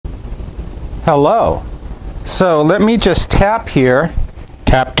Hello. So let me just tap here.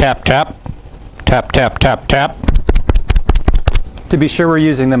 Tap, tap, tap. Tap, tap, tap, tap. To be sure we're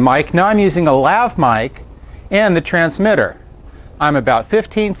using the mic. Now I'm using a lav mic and the transmitter. I'm about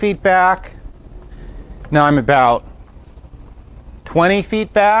 15 feet back. Now I'm about 20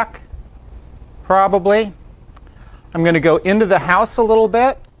 feet back, probably. I'm going to go into the house a little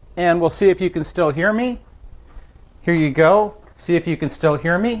bit and we'll see if you can still hear me. Here you go. See if you can still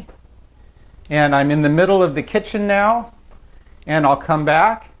hear me. And I'm in the middle of the kitchen now, and I'll come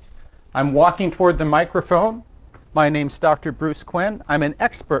back. I'm walking toward the microphone. My name's Dr. Bruce Quinn. I'm an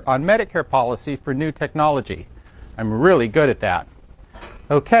expert on Medicare policy for new technology. I'm really good at that.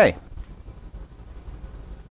 Okay.